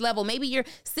your next level. Maybe you're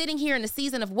sitting here in the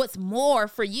season of what's more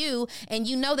for you, and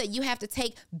you know that you have to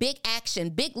take big action,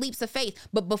 big leaps of faith.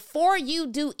 But before you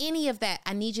do any of that,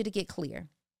 I need you to get clear.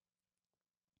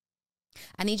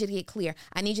 I need you to get clear.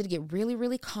 I need you to get really,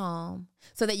 really calm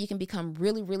so that you can become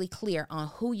really, really clear on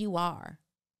who you are.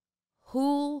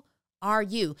 Who are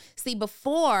you? See,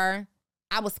 before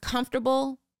I was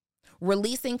comfortable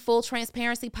releasing Full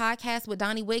Transparency podcast with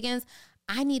Donni WIggins,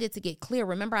 I needed to get clear.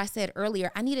 Remember, I said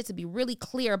earlier, I needed to be really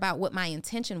clear about what my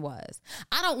intention was.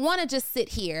 I don't want to just sit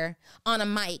here on a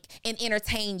mic and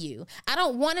entertain you. I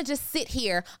don't want to just sit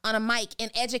here on a mic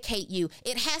and educate you.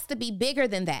 It has to be bigger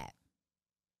than that.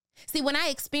 See, when I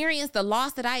experienced the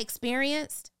loss that I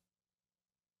experienced,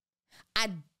 I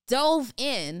dove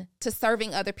in to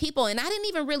serving other people. And I didn't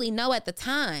even really know at the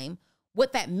time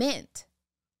what that meant.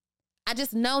 I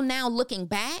just know now, looking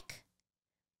back,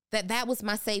 that that was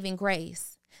my saving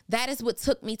grace. That is what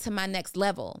took me to my next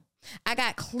level. I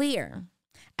got clear.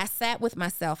 I sat with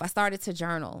myself. I started to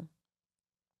journal.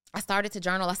 I started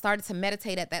to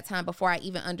meditate at that time before I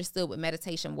even understood what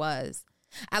meditation was.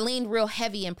 I leaned real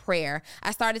heavy in prayer.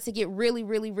 I started to get really,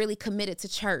 really, really committed to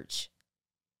church.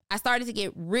 I started to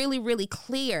get really, really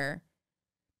clear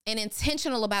and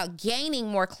intentional about gaining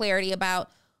more clarity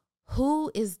about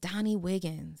who is Donni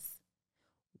WIggins?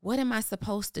 What am I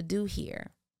supposed to do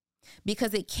here?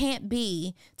 Because it can't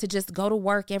be to just go to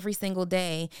work every single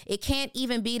day. It can't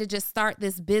even be to just start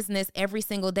this business every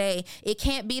single day. It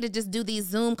can't be to just do these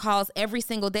Zoom calls every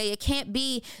single day. It can't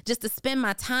be just to spend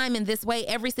my time in this way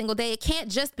every single day. It can't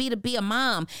just be to be a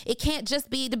mom. It can't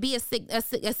just be to be a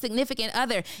significant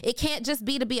other. It can't just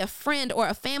be to be a friend or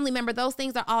a family member. Those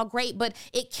things are all great, but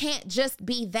it can't just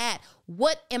be that.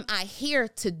 What am I here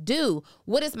to do?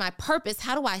 What is my purpose?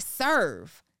 How do I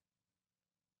serve?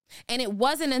 And it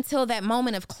wasn't until that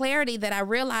moment of clarity that I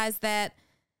realized that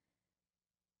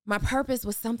my purpose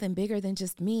was something bigger than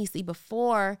just me. See,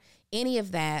 before any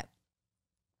of that,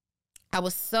 I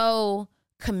was so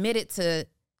committed to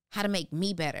how to make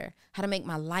me better, how to make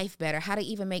my life better, how to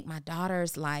even make my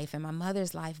daughter's life and my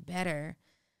mother's life better.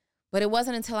 But it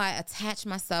wasn't until I attached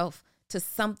myself to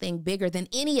something bigger than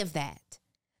any of that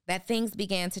things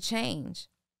began to change.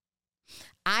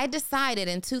 I decided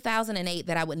in 2008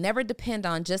 that I would never depend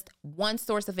on just one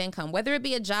source of income, whether it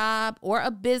be a job or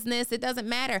a business, it doesn't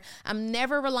matter. I'm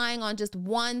never relying on just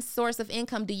one source of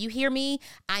income. Do you hear me?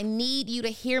 I need you to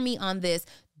hear me on this.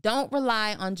 Don't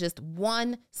rely on just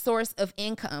one source of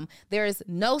income. There is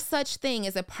no such thing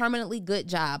as a permanently good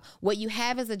job. What you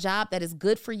have is a job that is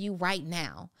good for you right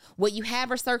now. What you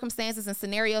have are circumstances and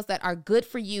scenarios that are good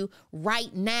for you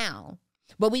right now.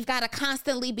 But we've got to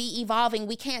constantly be evolving.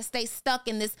 We can't stay stuck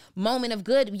in this moment of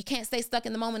good. You can't stay stuck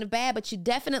in the moment of bad, but you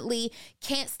definitely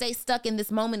can't stay stuck in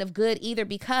this moment of good either,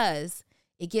 because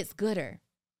it gets gooder.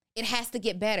 It has to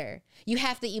get better. You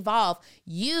have to evolve.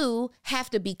 You have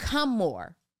to become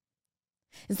more.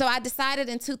 And so I decided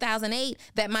in 2008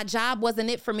 that my job wasn't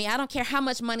it for me. I don't care how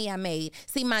much money I made.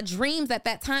 See, my dreams at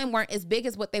that time weren't as big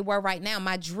as what they were right now.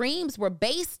 My dreams were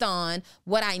based on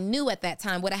what I knew at that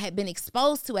time, what I had been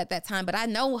exposed to at that time. But I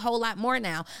know a whole lot more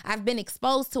now. I've been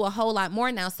exposed to a whole lot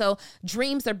more now. So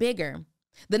dreams are bigger.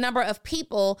 The number of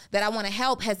people that I want to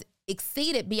help has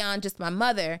exceeded beyond just my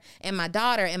mother and my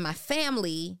daughter and my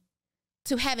family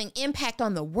to having impact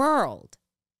on the world.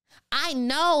 I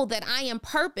know that I am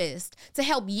purposed to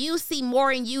help you see more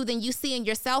in you than you see in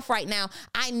yourself right now.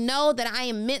 I know that I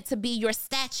am meant to be your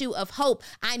statue of hope.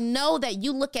 I know that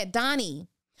you look at Donni,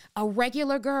 a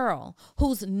regular girl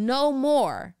who's no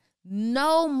more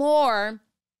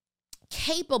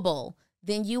capable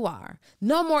than you are,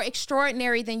 no more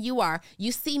extraordinary than you are.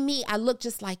 You see me, I look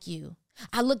just like you.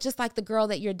 I look just like the girl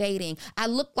that you're dating. I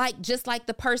look just like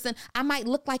the person. I might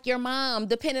look like your mom,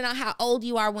 depending on how old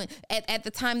you are at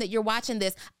the time that you're watching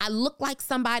this. I look like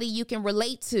somebody you can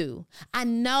relate to. I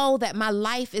know that my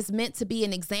life is meant to be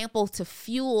an example to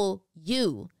fuel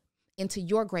you into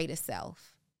your greatest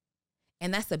self.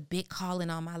 And that's a big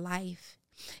calling on my life.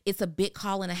 It's a big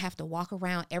calling to have to walk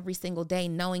around every single day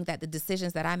knowing that the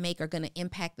decisions that I make are going to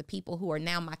impact the people who are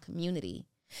now my community.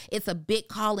 It's a big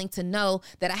calling to know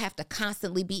that I have to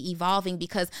constantly be evolving,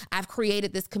 because I've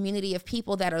created this community of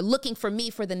people that are looking for me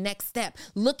for the next step,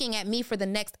 looking at me for the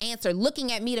next answer, looking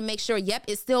at me to make sure, yep,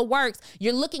 it still works.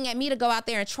 You're looking at me to go out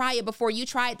there and try it before you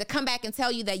try it, to come back and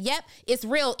tell you that, yep, it's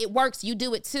real, it works, you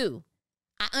do it too.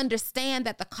 I understand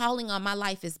that the calling on my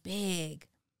life is big.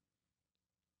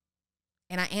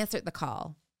 And I answered the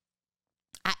call.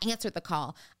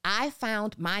 I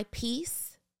found my peace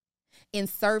in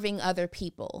serving other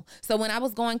people. So when I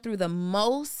was going through the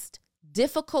most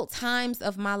difficult times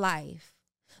of my life,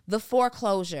 the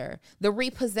foreclosure, the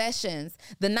repossessions,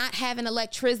 the not having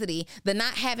electricity, the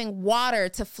not having water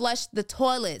to flush the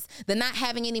toilets, the not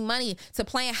having any money to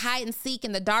play hide and seek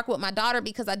in the dark with my daughter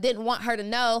because I didn't want her to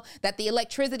know that the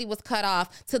electricity was cut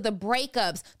off, to the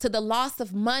breakups, to the loss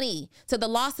of money, to the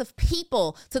loss of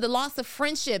people, to the loss of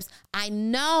friendships. I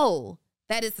know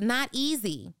that it's not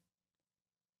easy.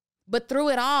 But through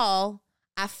it all,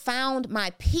 I found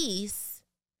my peace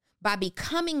by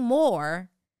becoming more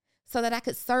so that I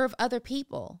could serve other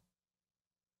people.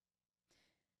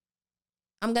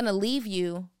 I'm going to leave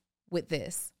you with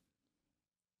this.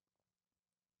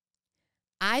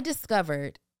 I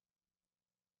discovered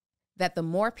that the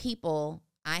more people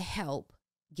I help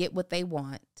get what they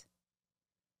want,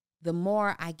 the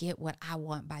more I get what I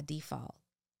want by default.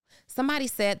 Somebody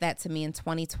said that to me in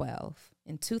 2012.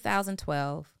 In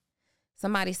 2012,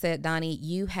 somebody said, Donni,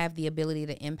 you have the ability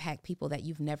to impact people that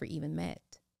you've never even met.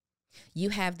 You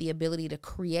have the ability to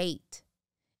create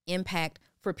impact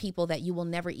for people that you will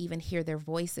never even hear their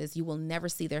voices. You will never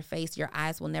see their face. Your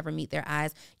eyes will never meet their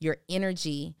eyes. Your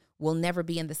energy will never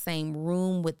be in the same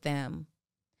room with them.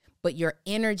 But your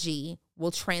energy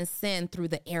will transcend through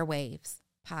the airwaves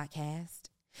podcast.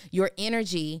 Your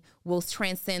energy will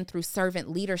transcend through servant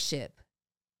leadership.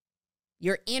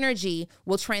 Your energy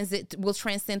will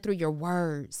transcend through your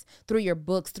words, through your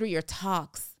books, through your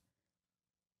talks.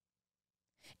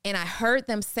 And I heard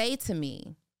them say to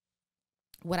me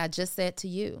what I just said to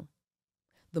you.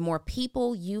 The more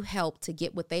people you help to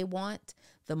get what they want,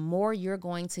 the more you're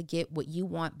going to get what you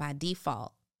want by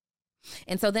default.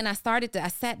 And so then I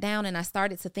sat down and I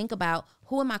started to think about,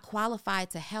 who am I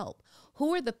qualified to help?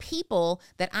 Who are the people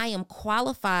that I am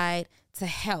qualified to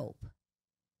help?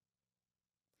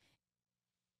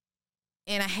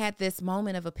 And I had this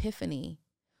moment of epiphany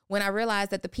when I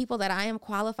realized that the people that I am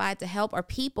qualified to help are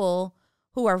people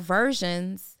who are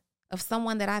versions of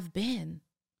someone that I've been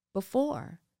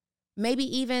before. Maybe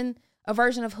even a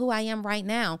version of who I am right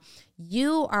now.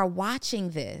 You are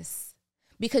watching this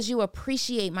because you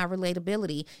appreciate my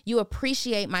relatability. You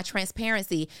appreciate my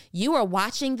transparency. You are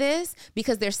watching this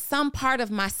because there's some part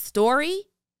of my story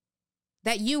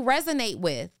that you resonate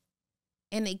with,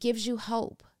 and it gives you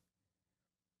hope.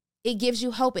 It gives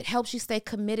you hope. It helps you stay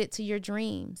committed to your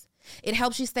dreams. It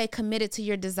helps you stay committed to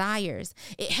your desires.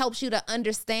 It helps you to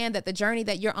understand that the journey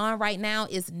that you're on right now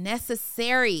is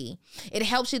necessary. It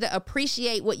helps you to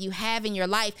appreciate what you have in your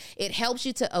life. It helps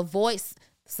you to avoid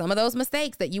some of those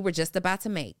mistakes that you were just about to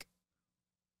make.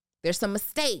 There's some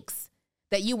mistakes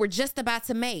that you were just about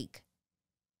to make.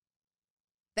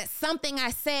 That something I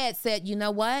said, you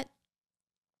know what?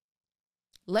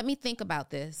 Let me think about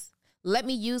this. Let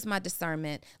me use my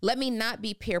discernment. Let me not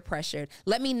be peer pressured.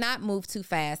 Let me not move too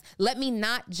fast. Let me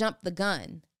not jump the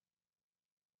gun.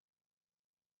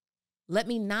 Let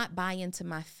me not buy into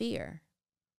my fear.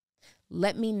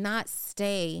 Let me not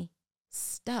stay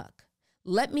stuck.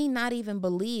 Let me not even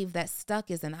believe that stuck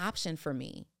is an option for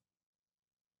me.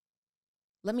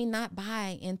 Let me not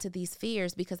buy into these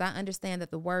fears, because I understand that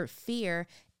the word fear,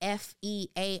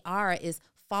 F-E-A-R, is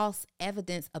false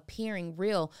evidence appearing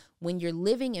real. When you're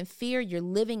living in fear, you're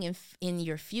living in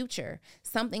your future,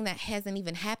 something that hasn't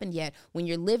even happened yet. When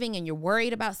you're living and you're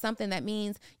worried about something, that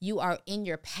means you are in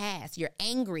your past. You're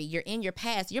angry. You're in your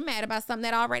past. You're mad about something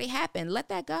that already happened. Let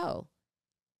that go.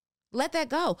 Let that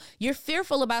go. You're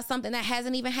fearful about something that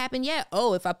hasn't even happened yet.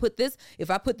 Oh, if I put this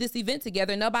event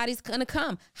together, nobody's going to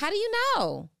come. How do you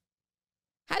know?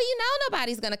 How do you know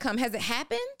nobody's going to come? Has it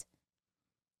happened?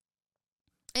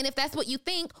 And if that's what you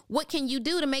think, what can you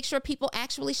do to make sure people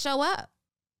actually show up?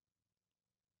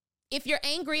 If you're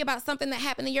angry about something that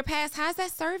happened in your past, how's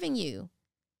that serving you?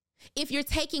 If you're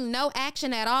taking no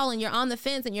action at all and you're on the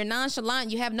fence and you're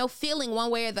nonchalant, you have no feeling one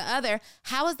way or the other,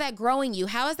 how is that growing you?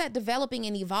 How is that developing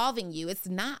and evolving you? It's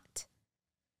not.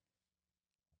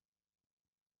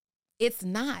 It's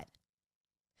not.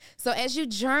 So as you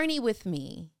journey with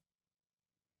me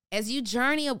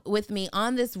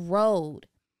on this road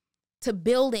to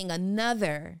building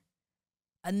another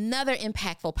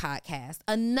impactful podcast,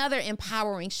 another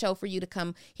empowering show for you to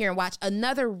come here and watch,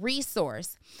 another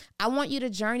resource, I want you to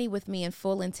journey with me in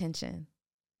full intention.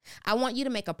 I want you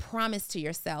to make a promise to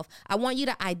yourself. I want you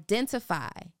to identify,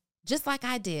 just like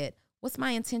I did, what's my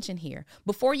intention here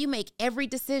before you make every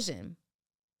decision.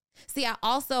 See, I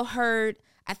also heard,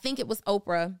 I think it was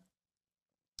Oprah,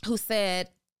 who said,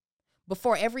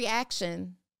 before every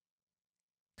action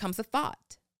comes a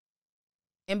thought.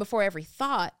 And before every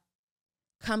thought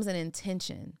comes an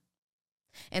intention.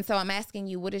 And so I'm asking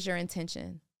you, what is your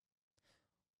intention?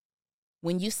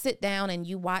 When you sit down and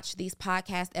you watch these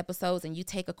podcast episodes and you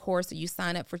take a course or you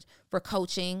sign up for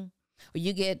coaching, or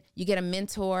you get a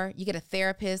mentor, you get a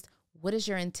therapist, what is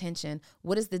your intention?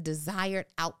 What is the desired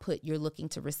output you're looking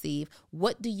to receive?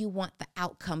 What do you want the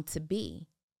outcome to be?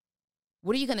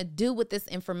 What are you going to do with this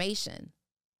information?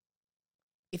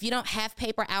 If you don't have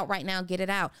paper out right now, get it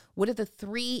out. What are the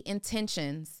 3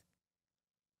 intentions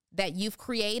that you've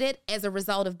created as a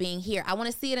result of being here? I want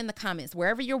to see it in the comments.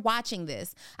 Wherever you're watching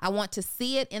this, I want to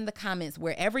see it in the comments.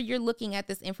 Wherever you're looking at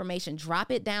this information, drop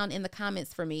it down in the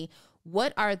comments for me.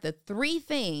 What are the 3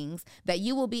 things that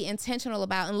you will be intentional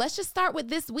about? And let's just start with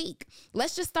this week.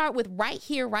 Let's just start with right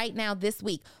here, right now, this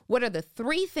week. What are the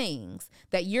 3 things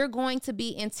that you're going to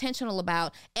be intentional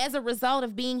about as a result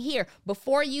of being here?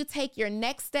 Before you take your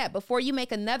next step, before you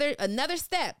make another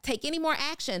step, take any more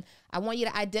action, I want you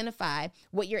to identify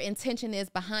what your intention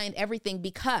is behind everything,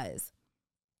 because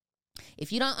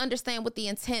if you don't understand what the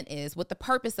intent is, what the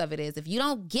purpose of it is, if you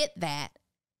don't get that,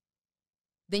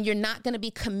 then you're not going to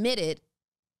be committed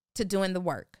to doing the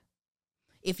work.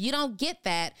 If you don't get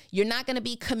that, you're not going to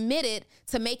be committed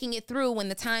to making it through when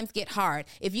the times get hard.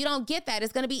 If you don't get that,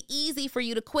 it's going to be easy for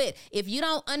you to quit. If you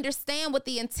don't understand what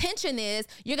the intention is,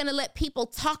 you're going to let people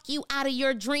talk you out of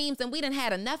your dreams, and we done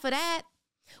had enough of that.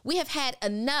 We have had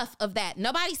enough of that.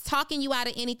 Nobody's talking you out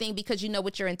of anything because you know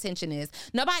what your intention is.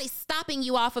 Nobody's stopping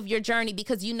you off of your journey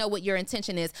because you know what your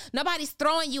intention is. Nobody's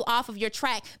throwing you off of your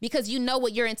track because you know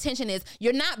what your intention is.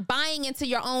 You're not buying into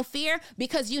your own fear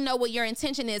because you know what your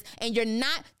intention is. And you're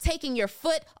not taking your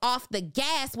foot off the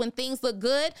gas when things look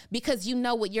good because you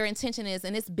know what your intention is.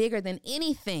 And it's bigger than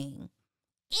anything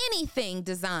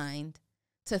designed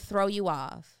to throw you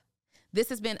off. This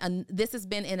has been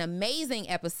an amazing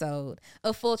episode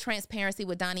of Full Transparency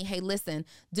with Donni. Hey, listen,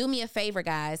 do me a favor,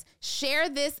 guys. Share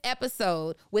this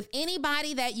episode with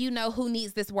anybody that you know who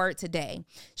needs this word today.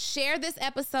 Share this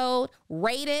episode,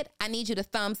 rate it. I need you to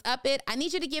thumbs up it. I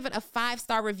need you to give it a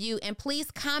 5-star review, and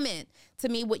please comment. to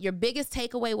me what your biggest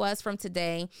takeaway was from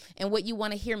today and what you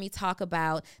want to hear me talk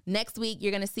about. Next week,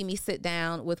 you're going to see me sit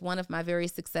down with one of my very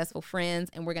successful friends,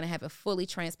 and we're going to have a fully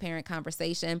transparent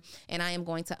conversation, and I am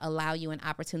going to allow you an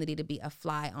opportunity to be a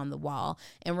fly on the wall.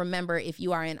 And remember, if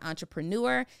you are an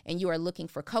entrepreneur and you are looking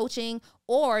for coaching,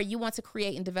 or you want to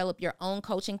create and develop your own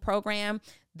coaching program,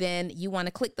 then you want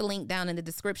to click the link down in the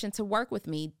description to work with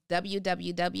me,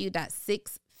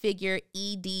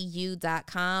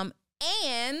 www.sixfigureedu.com.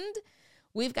 And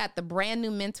we've got the brand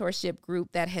new mentorship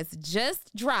group that has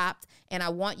just dropped, and I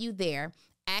want you there.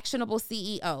 Actionable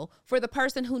CEO, for the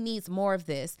person who needs more of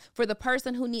this, for the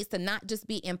person who needs to not just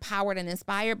be empowered and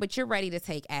inspired, but you're ready to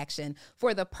take action,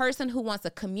 for the person who wants a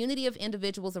community of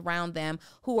individuals around them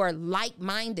who are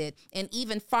like-minded and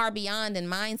even far beyond in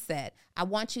mindset. I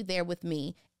want you there with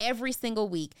me every single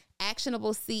week.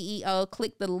 Actionable CEO,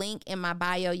 click the link in my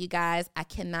bio, you guys. I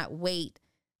cannot wait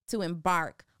to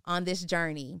embark on this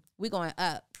journey. We're going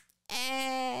up.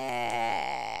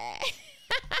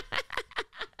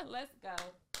 Let's go.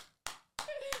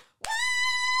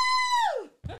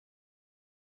 Woo!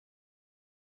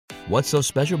 What's so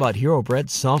special about Hero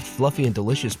Bread's soft, fluffy, and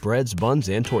delicious breads, buns,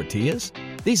 and tortillas?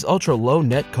 These ultra-low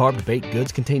net-carb baked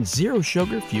goods contain zero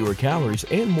sugar, fewer calories,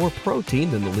 and more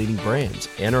protein than the leading brands,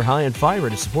 and are high in fiber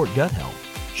to support gut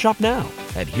health. Shop now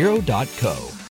at Hero.co.